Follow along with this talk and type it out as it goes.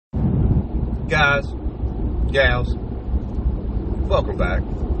Guys, gals, welcome back.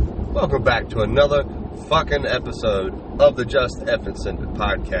 Welcome back to another fucking episode of the Just Effin' Send It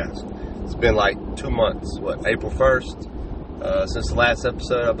podcast. It's been like 2 months, April 1st, since the last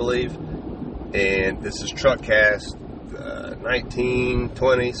episode, I believe. And this is Truckcast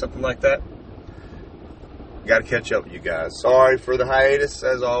 1920, something like that. Got to catch up with you guys. Sorry for the hiatus,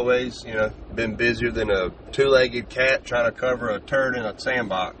 as always. You know, been busier than a two-legged cat trying to cover a turd in a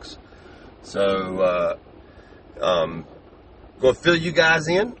sandbox. So, going to fill you guys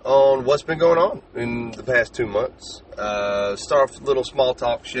in on what's been going on in the past 2 months. Start off with a little small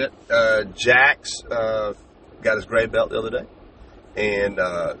talk shit. Jax got his gray belt the other day. And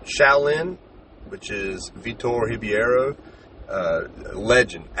Shaolin, which is Vitor Ribeiro,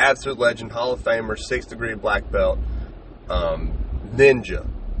 legend, absolute legend, Hall of Famer, 6th degree black belt, ninja,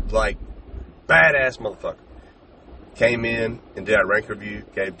 like badass motherfucker. Came in and did our rank review,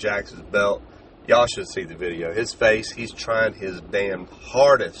 gave Jax his belt. Y'all should see the video. His face, he's trying his damn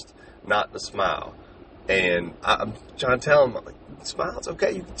hardest not to smile. And I'm trying to tell him, I'm like, smile, it's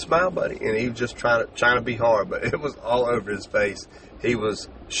okay, you can smile, buddy. And he was just trying to be hard, but it was all over his face. He was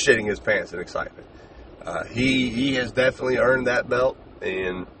shitting his pants in excitement. He has definitely earned that belt,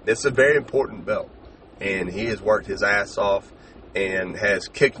 and it's a very important belt. And he has worked his ass off and has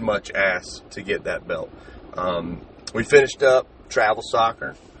kicked much ass to get that belt. We finished up travel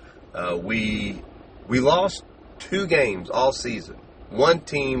soccer. We lost 2 games all season. One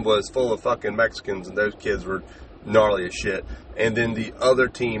team was full of fucking Mexicans, and those kids were gnarly as shit. And then the other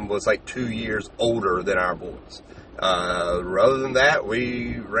team was like 2 years older than our boys. Other than that,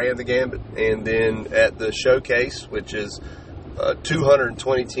 we ran the gambit. And then at the showcase, which is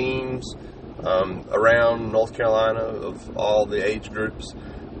 220 teams around North Carolina of all the age groups,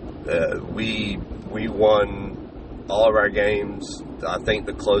 we won all of our games. I think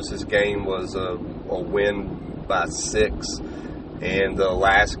the closest game was a win by 6. And the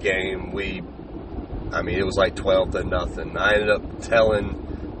last game, it was like 12-0. I ended up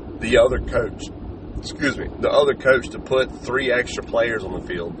telling the other coach to put 3 extra players on the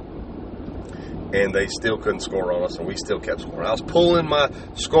field. And they still couldn't score on us, and we still kept scoring. I was pulling my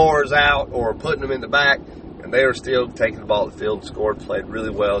scores out or putting them in the back, and they were still taking the ball to the field and scored, played really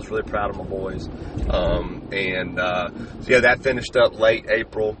well. I was really proud of my boys. So that finished up late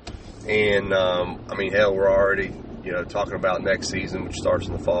April. And, we're already, talking about next season, which starts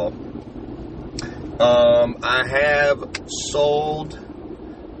in the fall. I have sold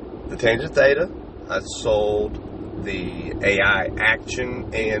the Tangent Theta. I sold the AI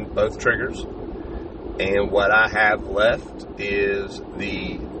Action and both triggers. And what I have left is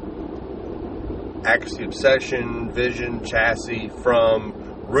the Accuracy Obsession Vision chassis from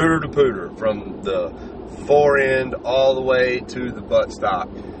rooter to pooter, from the fore-end all the way to the buttstock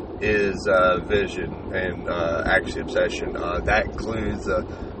is Vision and Accuracy Obsession. That includes a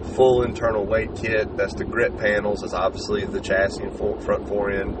full internal weight kit. That's the grip panels. That's obviously the chassis and front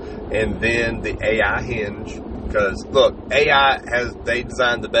fore-end. And then the AI hinge. Because, look, they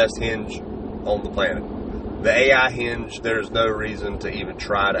designed the best hinge on the planet. The AI hinge, there's no reason to even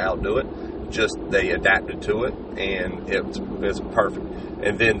try to outdo it. Just they adapted to it, and it's perfect.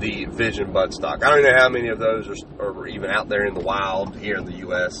 And then the Vision buttstock. I don't know how many of those are even out there in the wild here in the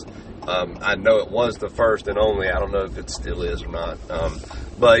U.S. I know it was the first and only. I don't know if it still is or not.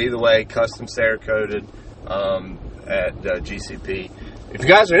 But either way, custom Cerakoted at GCP. If you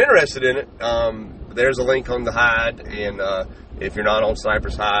guys are interested in it, there's a link on the hide. And if you're not on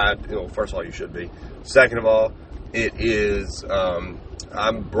Sniper's Hide, first of all, you should be. Second of all, it is...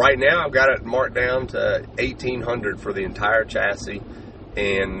 right now I've got it marked down to $1,800 for the entire chassis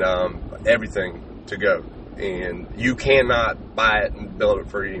and everything to go. And you cannot buy it and build it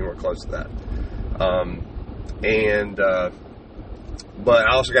for anywhere close to that. But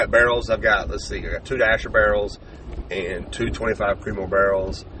I also got barrels. I got 2 Dasher barrels and 2 25 Cremo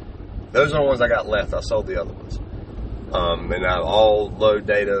barrels. Those are the ones I got left. I sold the other ones. And all load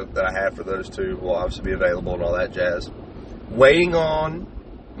data that I have for those 2 will obviously be available and all that jazz. Waiting on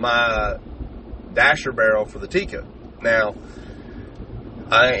my Dasher barrel for the Tika. Now,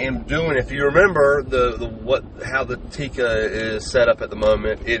 I am doing, if you remember how the Tika is set up at the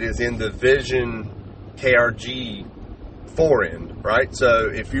moment, it is in the Vision KRG fore-end, right? So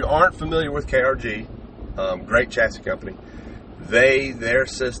if you aren't familiar with KRG, great chassis company, their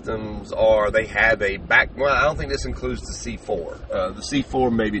systems they have a I don't think this includes the C4. The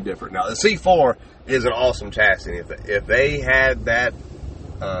C4 may be different. Now, the C4 is an awesome chassis. If they had that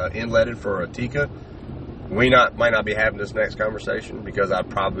inletted for a Tika, we might not be having this next conversation, because I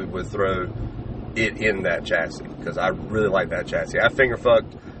probably would throw it in that chassis, because I really like that chassis. I finger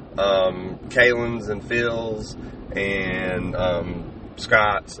fucked Kalins and Phils and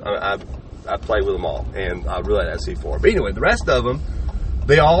Scotts. I play with them all, and I really like that C4. But anyway, the rest of them,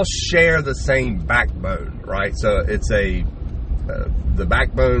 they all share the same backbone, right? So it's the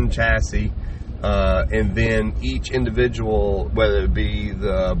backbone chassis, and then each individual, whether it be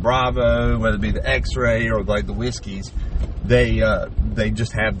the Bravo, whether it be the X-Ray, or like the Whiskeys, they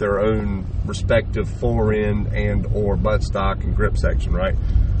just have their own respective fore-end and or buttstock and grip section, right?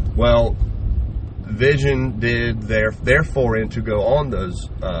 Well, Vision did their fore-end to go on those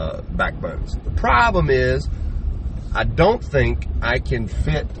backbones. The problem is, I don't think I can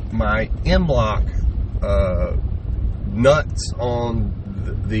fit my M-lock nuts on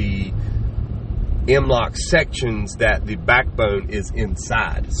the M-lock sections that the backbone is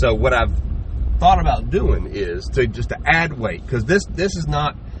inside. So what I've thought about doing is to add weight, because this is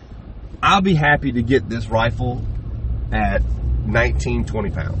not, I'll be happy to get this rifle at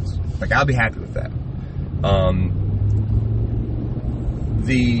 19-20 pounds. Like, I'll be happy with that.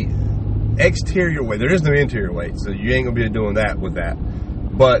 The exterior weight, there is no interior weight, so you ain't gonna be doing that with that.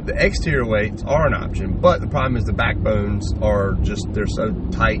 But the exterior weights are an option. But the problem is the backbones are they're so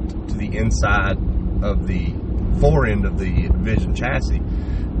tight to the inside of the fore end of the Vision chassis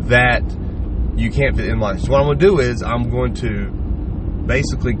that you can't fit M-lock. So what I'm going to do is I'm going to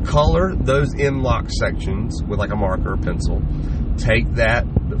basically color those M-lock sections with like a marker or pencil, take the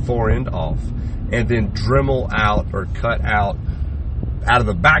fore end off, and then Dremel out or cut out of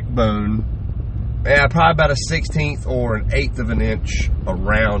the backbone probably about a 1/16 or an 1/8 of an inch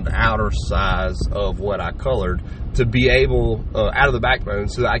around outer size of what I colored to be able out of the backbone,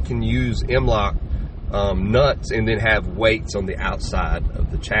 so that I can use M-lock nuts and then have weights on the outside of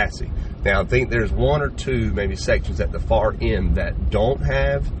the chassis. Now I think there's one or two maybe sections at the far end that don't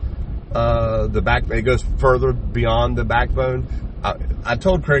have the backbone. It goes further beyond the backbone. I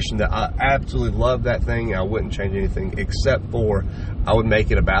told Christian that I absolutely love that thing. I wouldn't change anything except for I would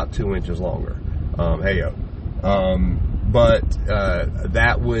make it about 2 inches longer. But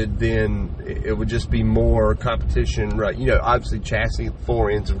that would then, it would just be more competition, right? You know, obviously chassis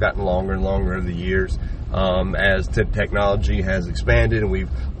fore ends have gotten longer and longer over the years as technology has expanded, and we've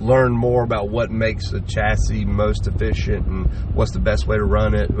learned more about what makes a chassis most efficient and what's the best way to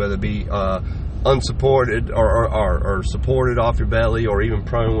run it, whether it be unsupported or supported off your belly, or even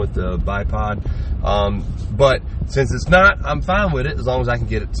prone with the bipod. But since it's not, I'm fine with it as long as I can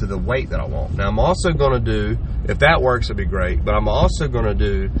get it to the weight that I want. Now I'm also going to do, if that works, it'd be great, but I'm also going to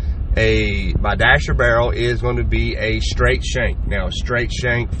do my dasher barrel is going to be a straight shank. Now a straight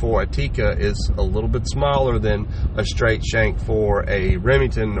shank for a Tikka is a little bit smaller than a straight shank for a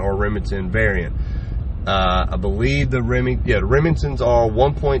Remington or Remington variant. I believe the Remingtons are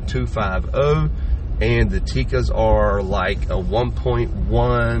 1.250 and the Tikkas are like a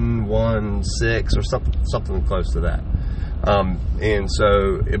 1.116 or something close to that. And you ain't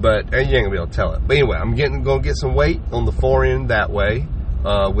gonna be able to tell it. But anyway, I'm gonna get some weight on the fore end that way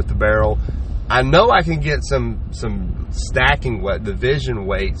with the barrel. I know I can get some stacking weight. The Vision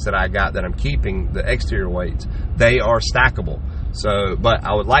weights that I got that I'm keeping, the exterior weights, they are stackable. So, but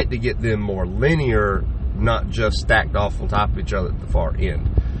I would like to get them more linear, not just stacked off on top of each other at the far end.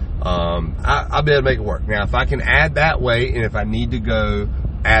 I'll be able to make it work. Now, if I can add that weight, and if I need to go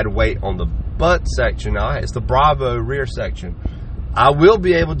add weight on the butt section, it's the Bravo rear section, I will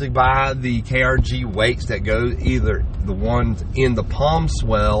be able to buy the KRG weights that go either the ones in the palm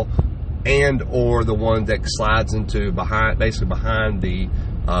swell and or the one that slides into basically behind the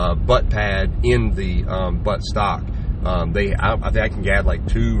butt pad in the butt stock. I think I can add like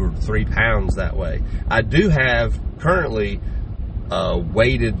 2 or 3 pounds that way. I do have currently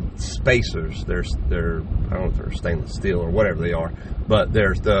weighted spacers. They're I don't know if they're stainless steel or whatever they are, but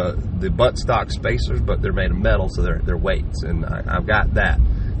there's the butt stock spacers, but they're made of metal, so they're weights, and I've got that.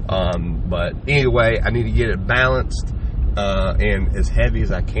 But anyway, I need to get it balanced and as heavy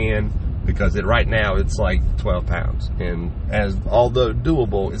as I can, because right now it's like 12 pounds, and although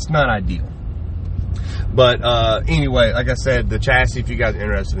doable, it's not ideal. But anyway, like I said, the chassis, if you guys are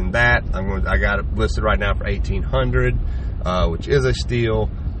interested in that, I got it listed right now for $1,800, which is a steal.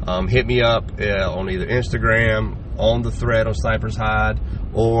 Hit me up on either Instagram, on the thread on Sniper's Hide,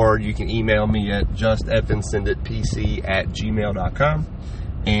 or you can email me at justfnsenditpc@gmail.com,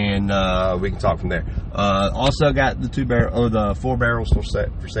 and we can talk from there. Also got the 4 barrels for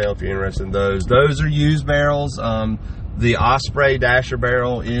sale if you're interested in those. Those are used barrels. The Osprey dasher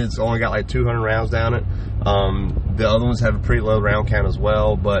barrel is only got like 200 rounds down it. The other ones have a pretty low round count as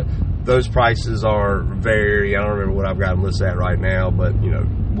well, but those prices are I don't remember what I've got them listed at right now, but you know,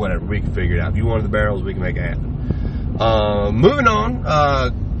 whatever, we can figure it out. If you wanted the barrels, we can make it happen. Moving on,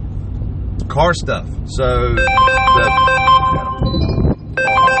 car stuff. So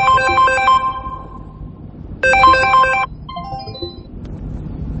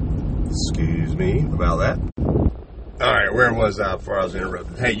excuse me about that. Alright, where was I before I was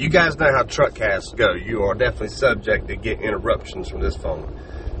interrupted? Hey, you guys know how Truckcasts go. You are definitely subject to get interruptions from this phone.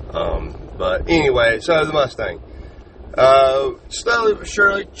 But anyway, so the Mustang. Slowly but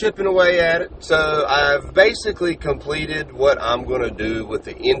surely chipping away at it. So I've basically completed what I'm going to do with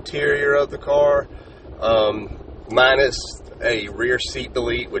the interior of the car, minus a rear seat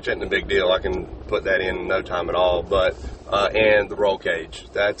delete, which isn't a big deal. I can put that in no time at all. But and the roll cage.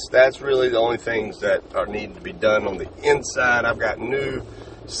 That's really the only things that are needing to be done on the inside. I've got new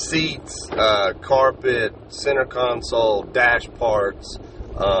seats, carpet, center console, dash parts,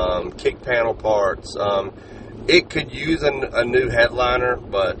 kick panel parts. It could use a new headliner,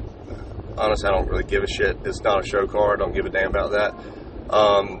 but honestly, I don't really give a shit. It's not a show car. I don't give a damn about that.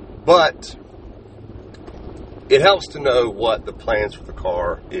 But it helps to know what the plans for the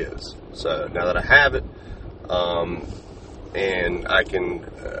car is. So now that I have it, and I can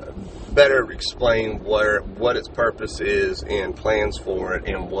better explain what its purpose is and plans for it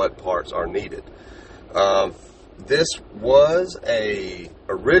and what parts are needed. This was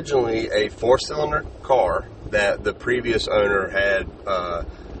originally a 4-cylinder car that the previous owner had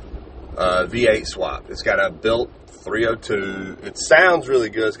V8 swapped. It's got a built 302. It sounds really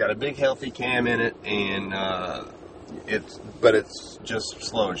good. It's got a big healthy cam in it, and but it's just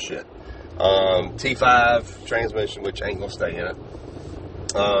slow as shit. T5 transmission, which ain't gonna stay in it.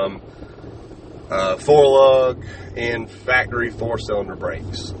 4-lug and factory 4-cylinder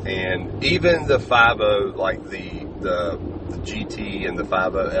brakes, and even the 5.0, like the GT and the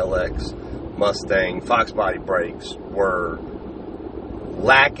 5.0 LX Mustang Fox body brakes were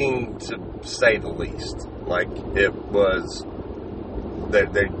lacking, to say the least. Like, it was,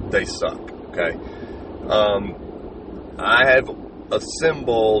 they suck. Okay, I have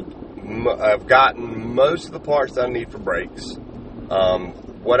assembled. I've gotten most of the parts that I need for brakes.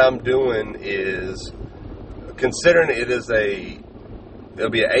 What I'm doing is, considering it'll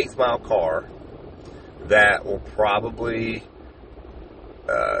be an 8th mile car that will probably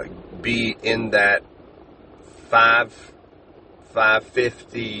be in that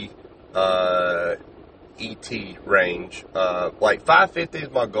 550 ET range. Like 550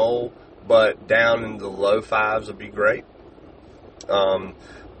 is my goal, but down in the low 5s would be great.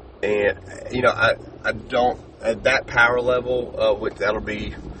 And you know, I don't, at that power level, which that'll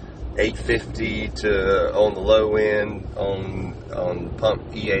be 850 to on the low end on pump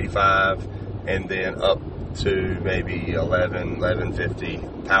E85, and then up to maybe 1150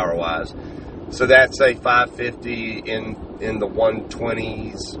 power wise. So that's a 550 in the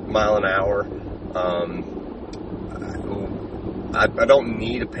 120s mile an hour. I don't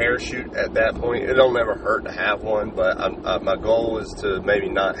need a parachute at that point. It don't ever hurt to have one, but my goal is to maybe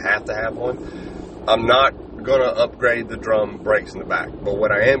not have to have one. I'm not going to upgrade the drum brakes in the back, but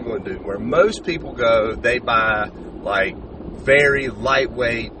what I am going to do, where most people go, they buy like very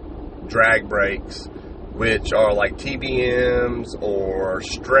lightweight drag brakes, which are like TBMs or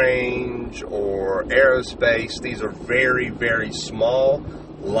Strange or Aerospace. These are very, very small,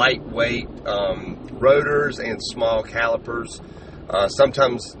 lightweight rotors and small calipers.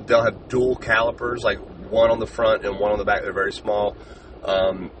 Sometimes they'll have dual calipers, like one on the front and one on the back. They're very small,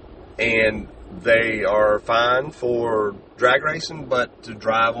 and they are fine for drag racing, but to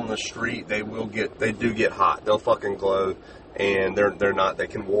drive on the street, they do get hot. They'll fucking glow, and they're not. They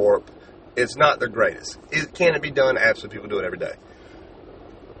can warp. It's not the greatest. Can it be done? Absolutely. People do it every day.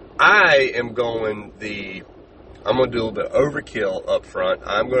 I'm going to do a little bit of overkill up front.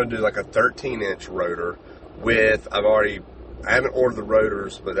 I'm going to do like a 13-inch rotor with, I haven't ordered the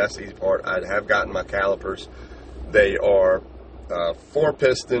rotors, but that's the easy part. I have gotten my calipers. They are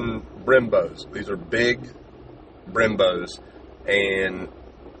 4-piston Brembos. These are big Brembos, and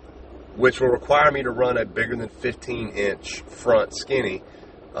which will require me to run a bigger than 15-inch front skinny.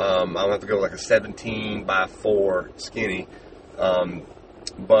 I'll have to go like a 17x4 skinny.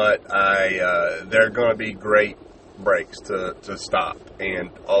 But they're going to be great brakes to stop, and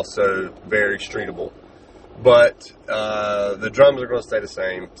also very streetable. But the drums are going to stay the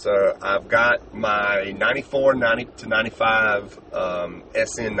same. So I've got my 94, 90 to 95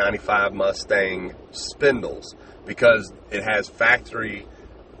 SN95 Mustang spindles, because it has factory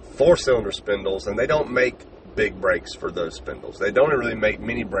 4-cylinder spindles, and they don't make big brakes for those spindles. They don't really make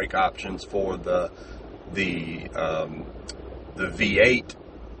mini brake options for the V8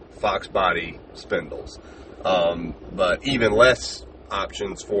 Fox body spindles, but even less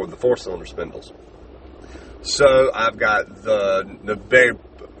options for the 4-cylinder spindles. So I've got the very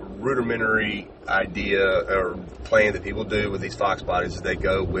rudimentary idea or plan that people do with these Fox bodies is they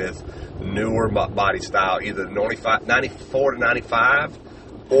go with newer body style, either the 94 to 95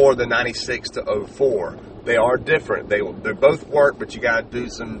 or the 96 to 04. They are different. They both work, but you got to do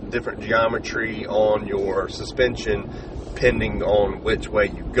some different geometry on your suspension depending on which way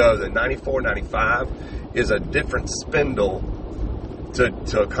you go. The 94, 95 is a different spindle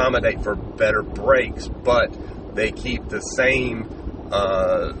to accommodate for better brakes, but they keep the same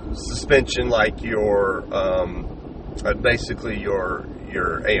suspension like your basically your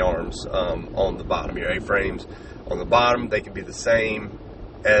A-arms on the bottom, your A-frames on the bottom. They can be the same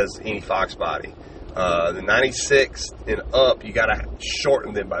as any Fox body. The 96 and up, you got to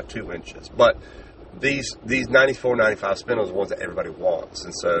shorten them by 2 inches. But these 94, 95 spindles are the ones that everybody wants,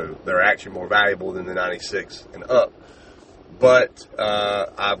 and so they're actually more valuable than the 96 and up. But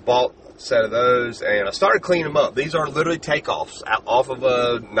I bought a set of those, and I started cleaning them up. These are literally takeoffs off of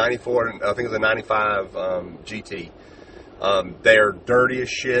a 94, I think it's a 95 GT. They're dirty as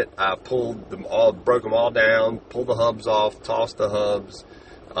shit. I pulled them all, broke them all down, pulled the hubs off, tossed the hubs,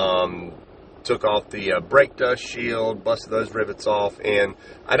 took off the brake dust shield, busted those rivets off, and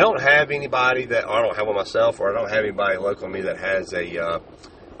I don't have anybody that, or I don't have one myself, or I don't have anybody local to me that has a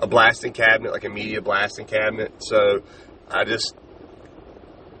blasting cabinet, like a media blasting cabinet, so I just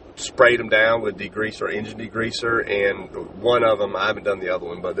sprayed them down with degreaser, engine degreaser, and one of them, I haven't done the other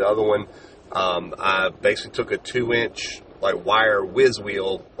one, but the other one, I basically took a 2-inch like wire whiz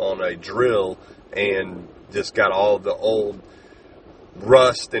wheel on a drill and just got all the old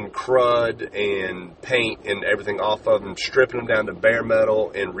rust and crud and paint and everything off of them, stripping them down to bare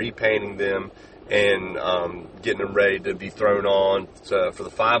metal and repainting them and getting them ready to be thrown on for the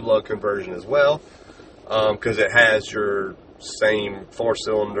 5-lug conversion as well, because it has your same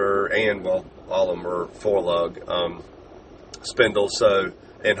 4-cylinder and, well, all of them are 4-lug spindles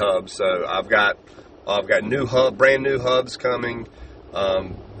and hubs. So I've got brand new hubs coming,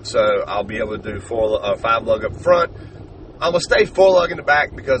 so I'll be able to do 5-lug up front. I'm going to stay 4-lug in the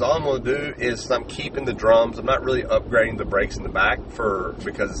back because all I'm going to do is I'm keeping the drums. I'm not really upgrading the brakes in the back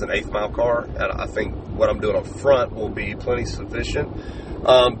because it's an 8th mile car, and I think what I'm doing up front will be plenty sufficient.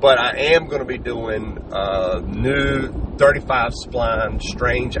 But I am going to be doing new 35 spline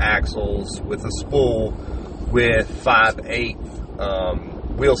strange axles with a spool with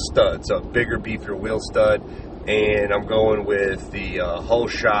 5/8 wheel stud, so bigger, beefier wheel stud. And I'm going with the whole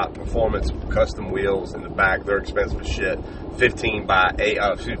shop performance custom wheels in the back. They're expensive as shit. 15 by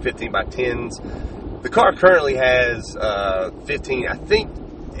 10s. The car currently has 15, I think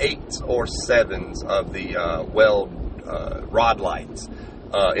 8s or 7s of the weld rod lights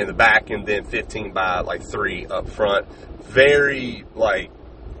in the back, and then 15 by like 3 up front. Very like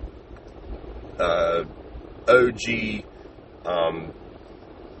OG.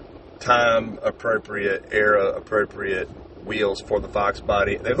 Time appropriate, era appropriate wheels for the Fox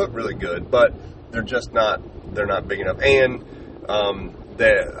body. They look really good, but they're not big enough, and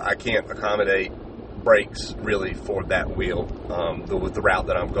I can't accommodate brakes really for that wheel with the route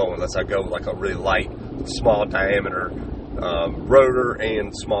that I'm going, unless I go with like a really light, small diameter rotor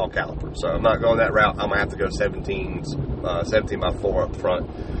and small caliper. So I'm not going that route. I'm gonna have to go 17 by 4 up front.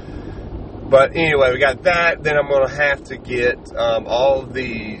 But anyway, we got that. Then I'm going to have to get all of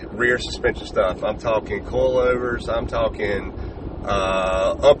the rear suspension stuff. I'm talking coilovers. I'm talking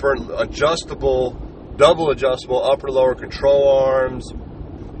upper adjustable, double adjustable upper lower control arms,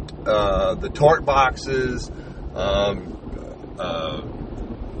 the torque boxes, have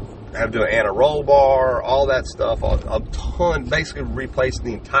to do an anti-roll bar, all that stuff. A ton, basically replacing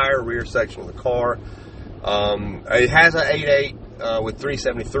the entire rear section of the car. It has an 8.8 with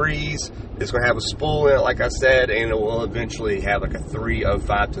 373s. It's going to have a spool in it, like I said, and it will eventually have like a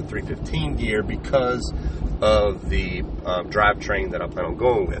 305 to 315 gear because of the drivetrain that I plan on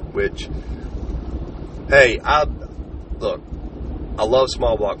going with. Which, hey, I love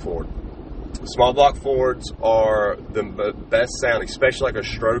small block Ford. Small block Fords are the best sound, especially like a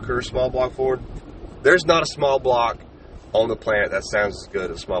stroker small block Ford. There's not a small block on the planet that sounds as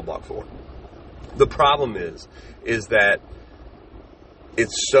good as a small block Ford. The problem is that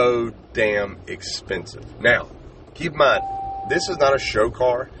it's so damn expensive. Now, keep in mind, this is not a show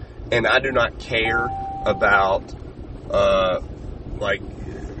car, and I do not care about,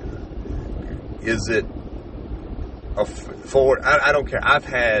 is it a Ford? I don't care. I've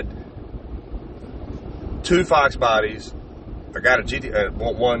had 2 Fox bodies. I got a GT,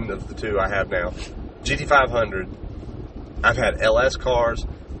 one of the 2 I have now, GT500. I've had LS cars,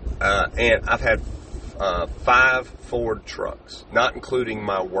 and I've had 5 Ford trucks, not including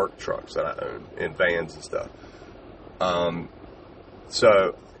my work trucks that I own and vans and stuff.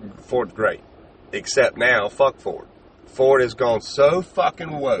 So Ford's great. Except now, fuck Ford. Ford has gone so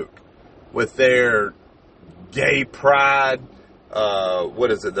fucking woke with their gay pride,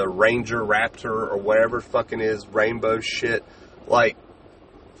 what is it, the Ranger Raptor or whatever fucking is, rainbow shit. Like,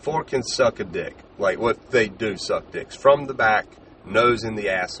 Ford can suck a dick. Like, what they do suck dicks. From the back, nose in the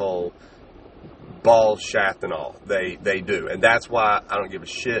asshole, balls, shaft and all. They do. And that's why I don't give a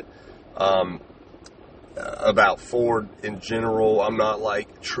shit about Ford in general. I'm not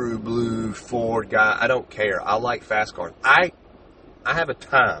like true blue Ford guy. I don't care. I like fast cars. I have a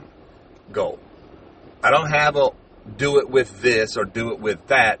time goal. I don't have a do it with this or do it with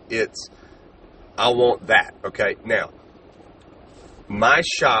that. It's I want that. Okay. Now, my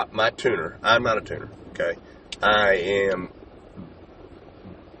shop, my tuner, I'm not a tuner. Okay. I am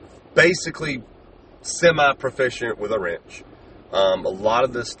basically semi-proficient with a wrench. A lot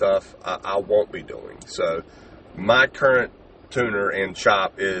of this stuff I won't be doing. So my current tuner and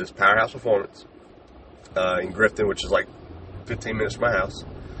shop is Powerhouse Performance in Grifton, which is like 15 minutes from my house.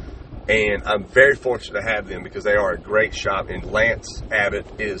 And I'm very fortunate to have them because they are a great shop. And Lance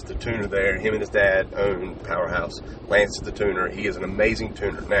Abbott is the tuner there. Him and his dad own Powerhouse. Lance is the tuner. He is an amazing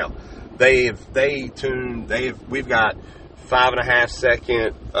tuner. Now, we've got 5.5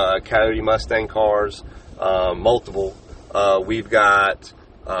 second Coyote Mustang cars, multiple. We've got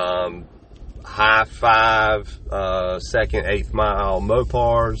high 5 second 8th mile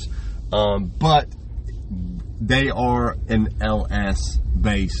Mopars, but they are an LS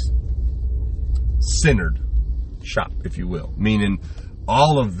based centered shop, if you will, meaning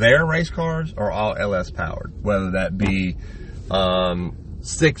all of their race cars are all LS powered, whether that be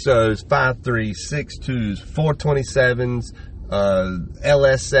 6.0s, 5.3s, 6.2s, 427s,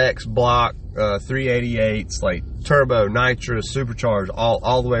 LSX block, 388s, like turbo, nitrous, supercharged,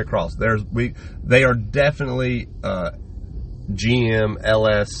 all the way across. They are definitely GM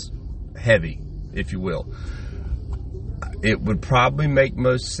LS heavy, if you will. It would probably make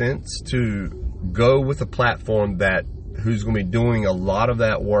most sense to go with a platform who's going to be doing a lot of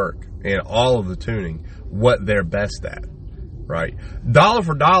that work and all of the tuning, what they're best at, right? Dollar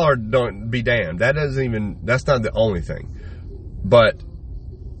for dollar, don't be damned. That's not the only thing. But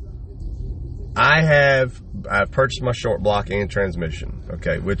I've purchased my short block and transmission,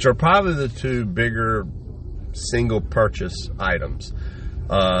 okay, which are probably the two bigger single purchase items.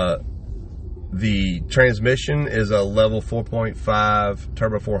 The transmission is a level 4.5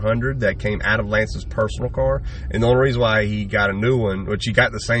 Turbo 400 that came out of Lance's personal car. And the only reason why he got a new one, which he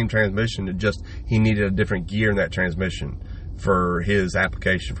got the same transmission, he needed a different gear in that transmission for his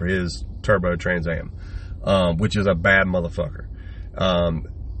application, for his turbo Trans Am, which is a bad motherfucker. I'm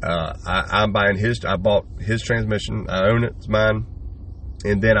buying I bought his transmission. I own it. It's mine.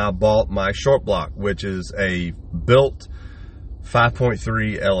 And then I bought my short block, which is a built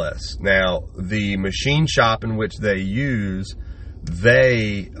 5.3 LS. Now, the machine shop in which they use,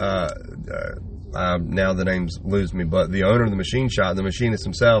 now the names lose me, but the owner of the machine shop, the machinist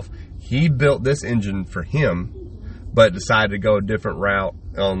himself, he built this engine for him, but decided to go a different route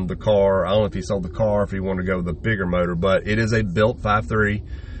on the car. I don't know if he sold the car, if he wanted to go with a bigger motor, but it is a built 5.3,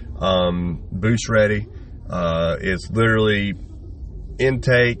 boost ready. It's literally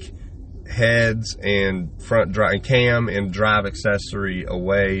intake, heads, and front drive, cam and drive accessory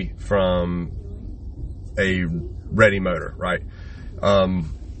away from a ready motor, right?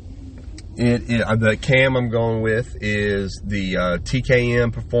 The cam I'm going with is the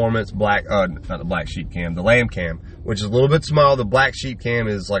TKM Performance black, not the black sheep cam, the lamb cam, which is a little bit small. The black sheep cam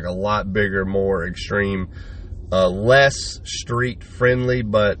is like a lot bigger, more extreme, less street friendly,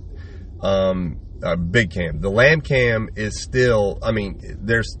 but a big cam. The lamb cam is still,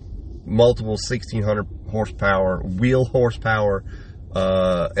 there's multiple 1,600 horsepower, wheel horsepower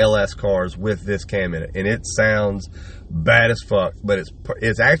LS cars with this cam in it, and it sounds bad as fuck, but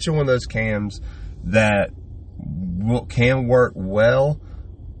it's actually one of those cams that can work well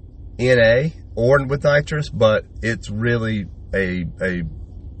in or with nitrous, but it's really a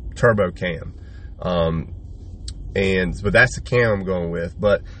turbo cam, but that's the cam I'm going with.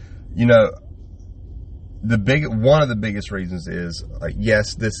 But one of the biggest reasons is,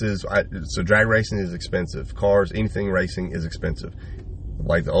 yes, so drag racing is expensive. Cars, anything racing is expensive.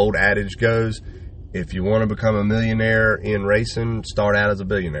 Like the old adage goes, if you want to become a millionaire in racing, start out as a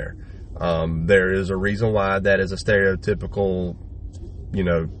billionaire. There is a reason why that is a stereotypical,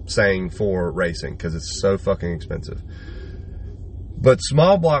 saying for racing, because it's so fucking expensive. But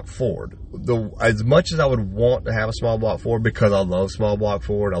small block Ford, as much as I would want to have a small block Ford, because I love small block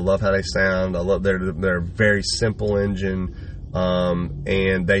Ford, I love how they sound, I love their very simple engine,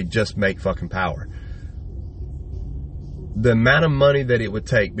 and they just make fucking power. the amount of money that it would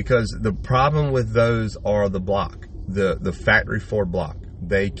take, because the problem with those are the block, the factory Ford block.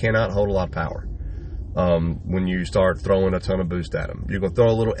 They cannot hold a lot of power when you start throwing a ton of boost at them. You're going to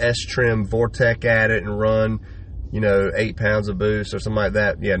throw a little S-trim Vortec at it and run, 8 pounds of boost or something like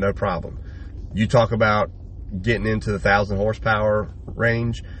that. Yeah, no problem. You talk about getting into the 1,000 horsepower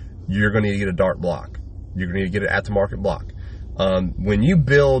range, you're going to need to get a Dart block. You're going to need to get an aftermarket block. When you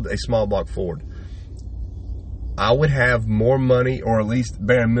build a small block Ford, I would have more money, or at least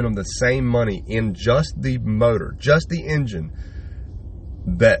bare minimum the same money in just the motor, just the engine,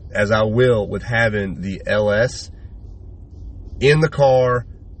 that as I will with having the LS in the car,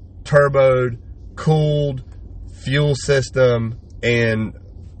 turboed, cooled, fuel system, and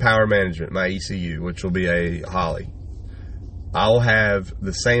power management, my ECU, which will be a Holly. I'll have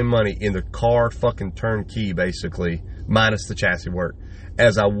the same money in the car fucking turnkey, basically, minus the chassis work,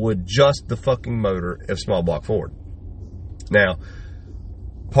 as I would just the fucking motor of small block Ford. Now,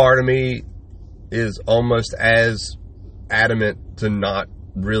 part of me is almost as adamant to not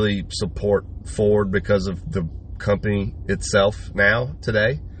really support Ford because of the company itself now,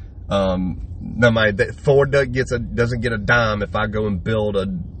 today. No, Ford doesn't get a dime if I go and build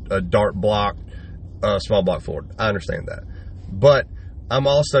a Dart block, small block Ford. I understand that. But I'm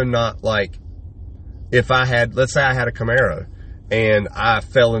also not like, let's say I had a Camaro and I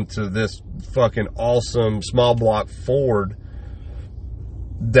fell into this fucking awesome small block Ford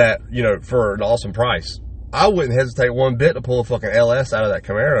that, for an awesome price, I wouldn't hesitate one bit to pull a fucking LS out of that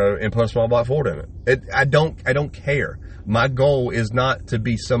Camaro and put a small block Ford in it. I don't care. My goal is not to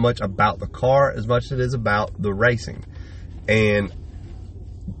be so much about the car as much as it is about the racing. And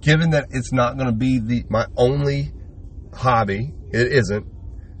given that it's not going to be my only hobby, it isn't,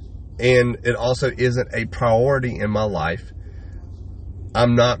 and it also isn't a priority in my life,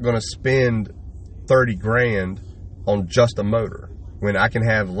 I'm not going to spend 30 grand on just a motor when I can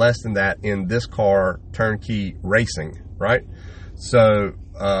have less than that in this car turnkey racing, right? So,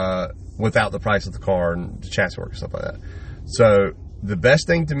 without the price of the car and the chassis work and stuff like that. So, the best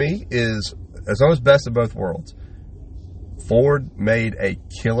thing to me is, as almost best of both worlds, Ford made a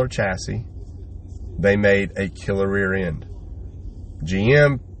killer chassis. They made a killer rear end.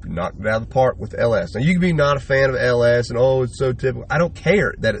 GM knocked it out of the park with LS. Now, you can be not a fan of LS and, it's so typical. I don't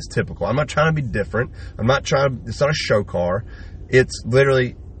care that it's typical. I'm not trying to be different. It's not a show car. It's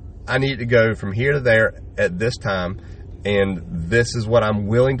literally, I need to go from here to there at this time, and this is what I'm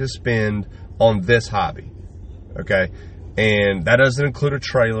willing to spend on this hobby. Okay? And that doesn't include a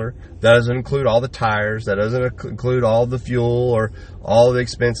trailer. That doesn't include all the tires. That doesn't include all the fuel or all the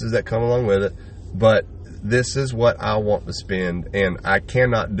expenses that come along with it. But this is what I want to spend, and I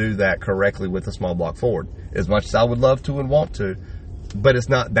cannot do that correctly with a small block Ford, as much as I would love to and want to, but it's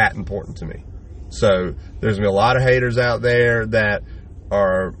not that important to me. So there's going to be a lot of haters out there that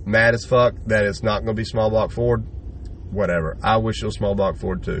are mad as fuck that it's not going to be small block Ford. Whatever. I wish it was small block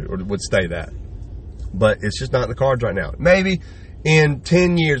Ford too, or would stay that. But it's just not in the cards right now. Maybe in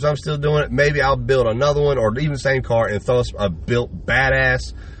 10 years I'm still doing it. Maybe I'll build another one, or even the same car, and throw a built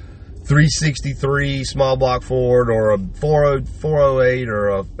badass 363 small block Ford, or a 408, or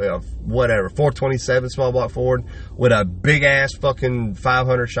a whatever, 427 small block Ford with a big ass fucking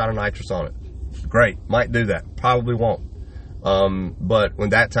 500 shot of nitrous on it. Great, might do that. Probably won't. But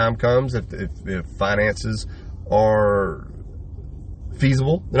when that time comes, if finances are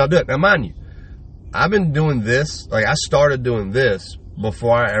feasible, then I'll do it. Now, mind you, I've been doing this, I started doing this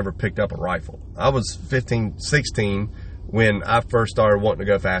before I ever picked up a rifle. I was 15, 16 when I first started wanting to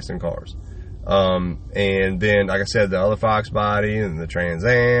go fast in cars. And then, like I said, the other Fox body and the Trans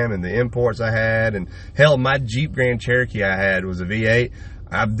Am and the imports I had, and hell, my Jeep Grand Cherokee I had was a V8.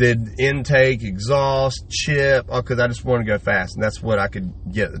 I did intake, exhaust, chip, because I just wanted to go fast, and that's what I could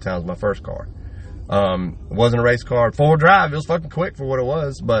get at the time. It was my first car. It wasn't a race car. 4-wheel drive, it was fucking quick for what it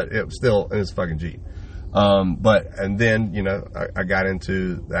was, but it was a fucking Jeep. And then, I got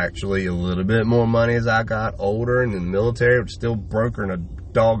into actually a little bit more money as I got older and in the military, but still brokering a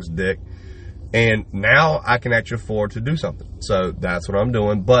dog's dick. And now I can actually afford to do something. So that's what I'm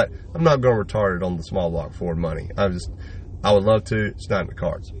doing, but I'm not going retarded on the small block Ford money. I would love to. It's not in the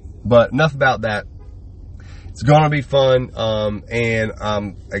cards. But enough about that. It's going to be fun, and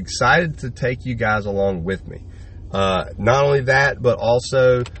I'm excited to take you guys along with me. Not only that, but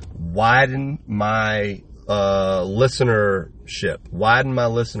also widen my listenership, widen my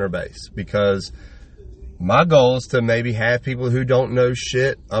listener base, because my goal is to maybe have people who don't know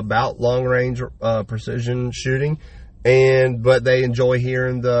shit about long-range precision shooting, but they enjoy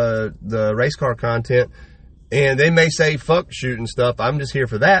hearing the race car content, And they may say, fuck shooting stuff, I'm just here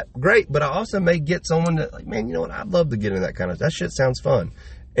for that. Great, but I also may get someone that, like, man, you know what, I'd love to get into that kind of, that shit sounds fun.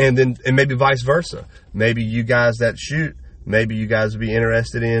 And maybe vice versa. Maybe you guys that shoot, maybe you guys would be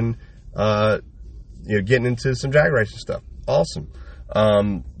interested in, getting into some drag racing stuff. Awesome.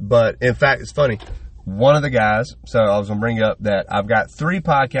 But in fact, it's funny. One of the guys, so I was going to bring up that I've got 3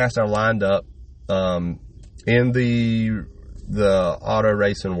 podcasts that are lined up, in the auto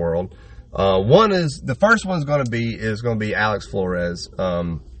racing world. The first one's going to be Alex Flores.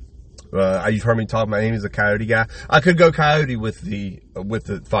 You've heard me talk about him. He's a Coyote guy. I could go Coyote with the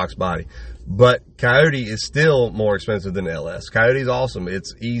Fox body, but Coyote is still more expensive than LS. Coyote's awesome.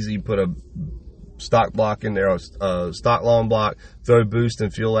 It's easy. Put a stock block in there, a stock long block, throw boost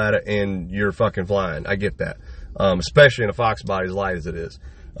and fuel at it, and you're fucking flying. I get that. Especially in a Fox body as light as it is.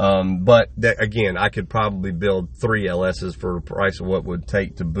 But again, I could probably build 3 LSs for the price of what it would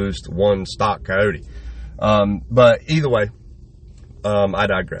take to boost one stock Coyote. But either way, I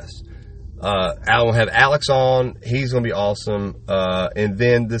digress. I'll have Alex on. He's going to be awesome. And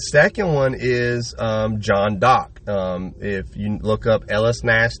then the second one is, John Dock. If you look up LS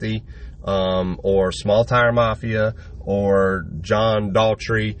Nasty, or Small Tire Mafia, or John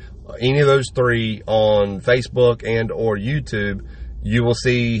Daltrey, any of those 3 on Facebook and or YouTube, you will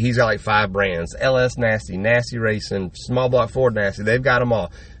see he's got like 5 brands. LS Nasty, Nasty Racing, Small Block Ford Nasty. They've got them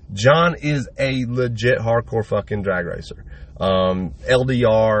all. John is a legit hardcore fucking drag racer.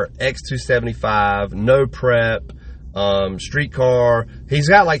 LDR, X275, no prep, street car. He's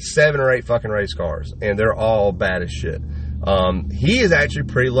got like 7 or 8 fucking race cars, and they're all bad as shit. He is actually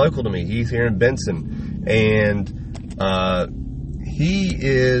pretty local to me. He's here in Benson, and he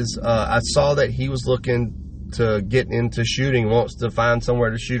is, I saw that he was looking to get into shooting, wants to find somewhere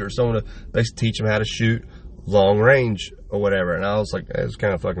to shoot or someone to basically teach him how to shoot long range or whatever. And I was like, that's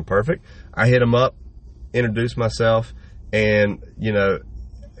kind of fucking perfect. I hit him up, introduced myself, and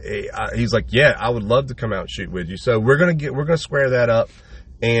he's like, yeah, I would love to come out and shoot with you. So we're gonna square that up,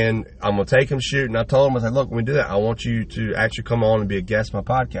 and I'm gonna take him shooting. I told him, I said, look, when we do that, I want you to actually come on and be a guest on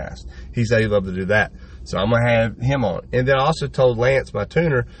my podcast. He said he'd love to do that. So I'm gonna have him on. And then I also told Lance, my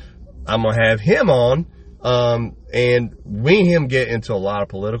tuner, I'm gonna have him on. And we and him get into a lot of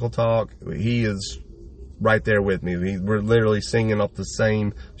political talk. He is right there with me. We're literally singing off the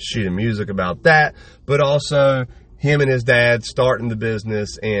same sheet of music about that, but also him and his dad starting the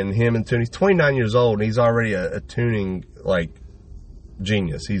business, and him and tuning. He's 29 years old, and he's already a tuning, like,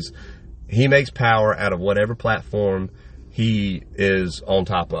 genius. He makes power out of whatever platform he is on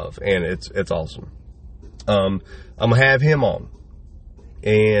top of, and it's awesome. I'm gonna have him on.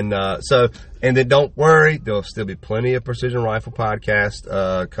 And and then don't worry, there'll still be plenty of Precision Rifle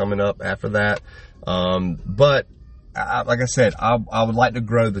podcast coming up after that. But like I said, I would like to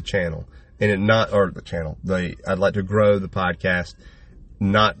grow the channel, and I'd like to grow the podcast.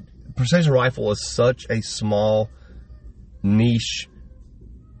 Precision Rifle is such a small niche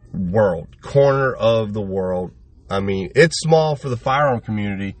corner of the world. I mean, it's small for the firearm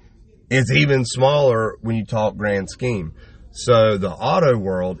community. It's even smaller when you talk grand scheme. So the auto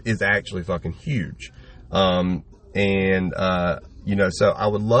world is actually fucking huge. So I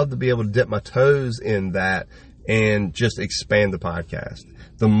would love to be able to dip my toes in that and just expand the podcast.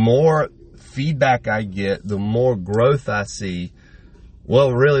 The more feedback I get, the more growth I see,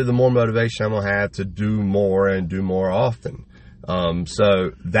 well, really the more motivation I'm going to have to do more and do more often.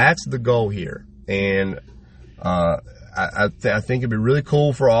 So that's the goal here. And, I think it'd be really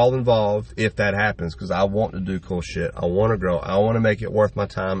cool for all involved if that happens, because I want to do cool shit. I want to grow. I want to make it worth my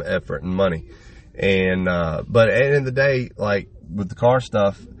time, effort, and money. And but at the end of the day, like with the car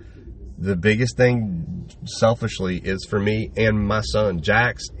stuff, the biggest thing selfishly is for me and my son.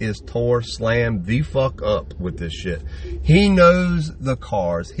 Jax is tore slam the fuck up with this shit. He knows the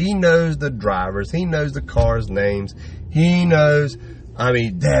cars. He knows the drivers. He knows the cars' names. He knows, I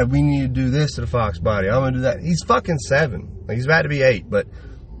mean, Dad, we need to do this to the Fox body. I'm going to do that. He's fucking 7. Like, he's about to be 8, but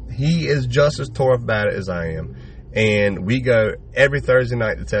he is just as tore up about it as I am. And we go every Thursday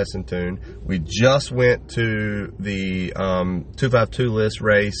night to Test and Tune. We just went to the 252 list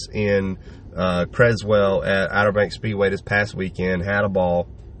race in Creswell at Outer Banks Speedway this past weekend. Had a ball.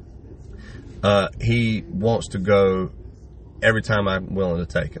 He wants to go every time I'm willing to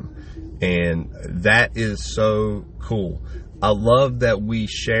take him. And that is so cool. I love that we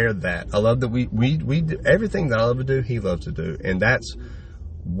share that. I love that we do everything that I love to do, he loves to do. And that's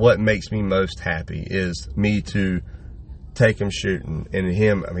what makes me most happy, is me to take him shooting. And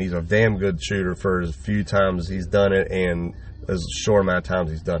him, I mean, he's a damn good shooter for as few times he's done it and as short amount of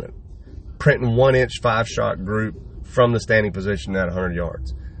times he's done it. Printing 1-inch 5-shot group from the standing position at 100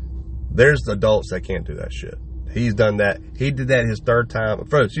 yards. There's adults that can't do that shit. He's done that. He did that his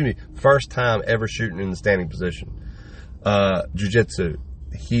first time ever shooting in the standing position. Jiu-jitsu.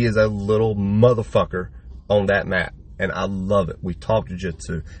 He is a little motherfucker on that mat, and I love it. We talk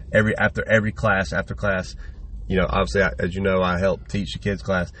jiu-jitsu after class. You know, obviously, as you know, I help teach the kids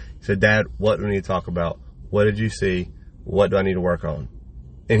class. He said, Dad, what do we need to talk about? What did you see? What do I need to work on?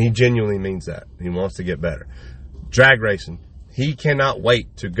 And he genuinely means that. He wants to get better. Drag racing. He cannot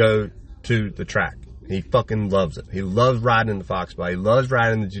wait to go to the track. He fucking loves it. He loves riding in the Fox Body. He loves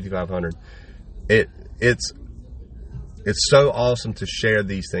riding the GT500. It's so awesome to share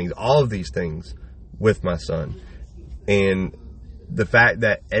these things, all of these things, with my son. And the fact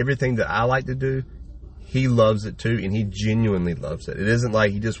that everything that I like to do, he loves it too, and he genuinely loves it. It isn't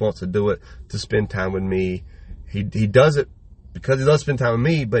like he just wants to do it to spend time with me. He does it because he loves to spend time with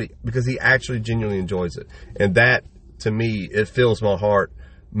me, but because he actually genuinely enjoys it. And that, to me, it fills my heart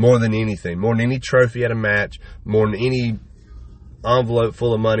more than anything, more than any trophy at a match, more than any envelope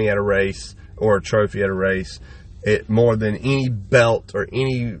full of money at a race or a trophy at a race, more than any belt or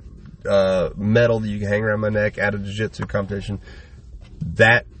any medal that you can hang around my neck at a jiu-jitsu competition.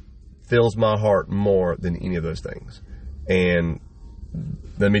 That fills my heart more than any of those things. And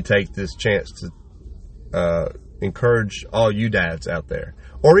let me take this chance to encourage all you dads out there,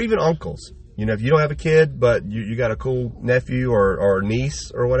 or even uncles. You know, if you don't have a kid, but you got a cool nephew or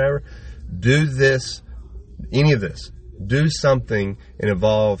niece or whatever, do this, any of this. Do something and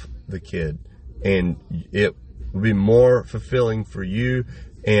involve the kid. And it will be more fulfilling for you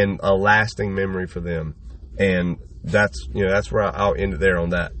and a lasting memory for them. And that's where I'll end it there on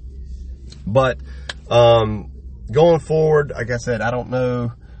that. But going forward, like I said, I don't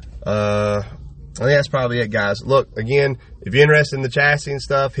know. I think that's probably it, guys. Look, again, if you're interested in the chassis and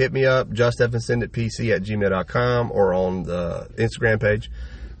stuff, hit me up, justfsenditpc@gmail.com, or on the Instagram page,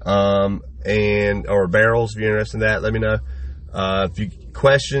 or barrels. If you're interested in that, let me know. If you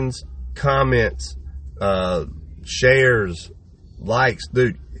questions, comments, shares, likes,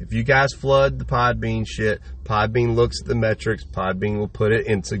 dude. If you guys flood the Podbean shit, Podbean looks at the metrics. Podbean will put it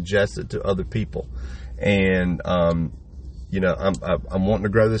and suggest it to other people. And you know, I'm wanting to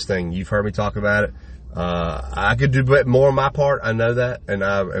grow this thing. You've heard me talk about it. I could do more on my part. I know that, and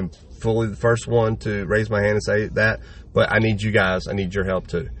I am fully the first one to raise my hand and say that. But I need you guys. I need your help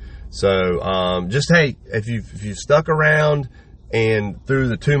too. So just hey, if you stuck around and through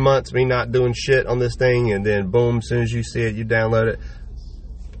the 2 months me not doing shit on this thing, and then boom, as soon as you see it, you download it.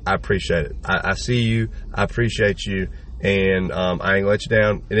 I appreciate it. I see you. I appreciate you, and I ain't gonna let you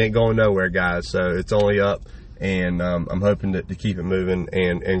down. It ain't going nowhere, guys. So it's only up. And I'm hoping to keep it moving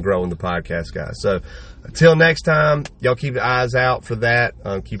and growing the podcast, guys. So until next time, y'all keep your eyes out for that.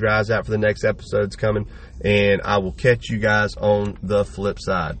 Keep your eyes out for the next episodes coming. And I will catch you guys on the flip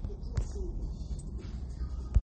side.